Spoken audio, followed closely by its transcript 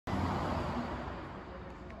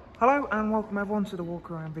Hello and welcome everyone to the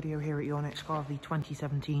walk around video here at YNC, the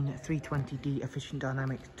 2017 320D Efficient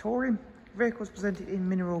Dynamic Touring. The vehicle is presented in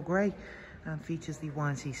mineral grey and features the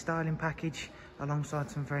YNC styling package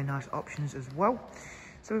alongside some very nice options as well.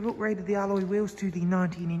 So we've upgraded the alloy wheels to the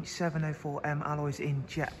 19-inch 704M alloys in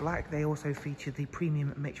jet black. They also feature the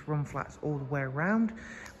premium mixed run flats all the way around.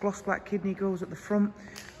 Gloss black kidney grills at the front.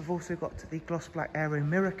 We've also got the gloss black aero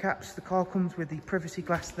mirror caps. The car comes with the privacy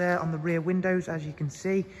glass there on the rear windows, as you can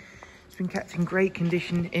see. It's been kept in great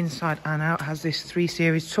condition inside and out. It has this 3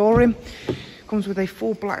 Series Touring. Comes with a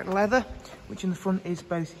full black leather, which in the front is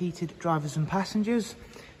both heated drivers and passengers.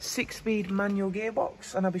 6-speed manual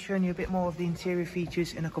gearbox, and I'll be showing you a bit more of the interior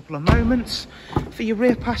features in a couple of moments. For your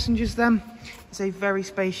rear passengers then, it's a very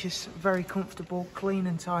spacious, very comfortable, clean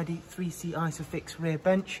and tidy 3-seat Isofix rear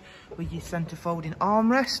bench with your centre folding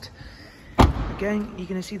armrest. Again, you're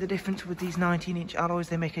going to see the difference with these 19-inch alloys.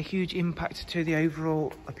 They make a huge impact to the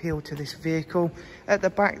overall appeal to this vehicle. At the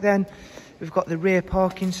back then, we've got the rear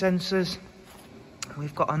parking sensors.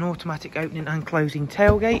 We've got an automatic opening and closing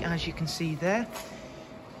tailgate, as you can see there.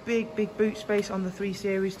 Big boot space on the 3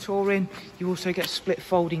 Series Touring. You also get split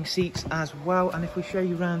folding seats as well. And if we show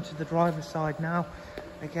you around to the driver's side now,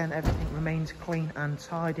 again, everything remains clean and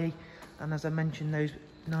tidy. And as I mentioned, those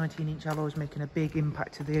 19-inch alloys making a big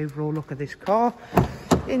impact to the overall look of this car.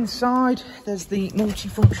 Inside, there's the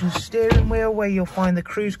multifunction steering wheel where you'll find the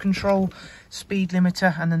cruise control, speed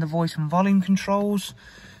limiter, and then the voice and volume controls.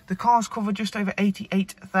 The car's covered just over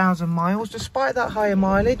 88,000 miles. Despite that higher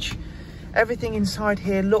mileage, everything inside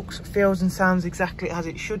here looks, feels and sounds exactly as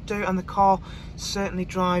it should do, and the car certainly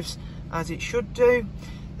drives as it should do.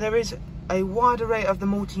 There is a wide array of the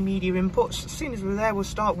multimedia inputs. As soon as we're there, we'll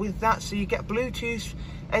start with that. So you get Bluetooth,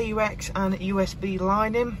 AUX and USB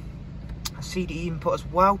line in, a CD input as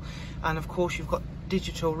well, and of course you've got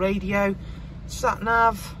digital radio, sat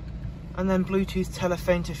nav, and then Bluetooth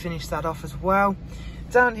telephone to finish that off as well.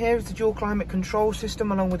 Down here is the dual climate control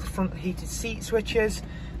system along with the front heated seat switches.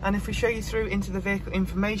 And if we show you through into the vehicle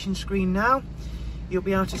information screen now, you'll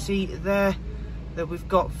be able to see there that we've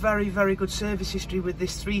got very good service history with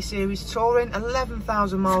this 3 Series Touring.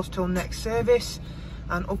 11,000 miles till next service.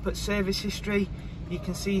 And up at service history, you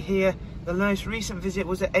can see here the most recent visit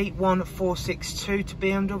was at 81462 to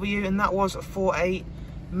BMW, and that was for a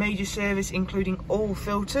major service including all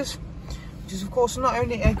filters, which is of course not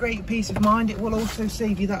only a great peace of mind, it will also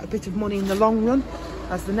save you that bit of money in the long run,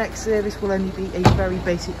 as the next service will only be a very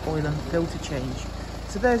basic oil and filter change.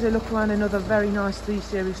 So there's a look around another very nice 3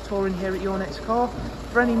 Series Touring here at YNC.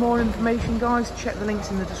 For any more information, guys, check the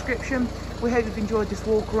links in the description. We hope you've enjoyed this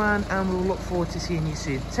walk around and we'll look forward to seeing you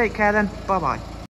soon. Take care then, bye bye.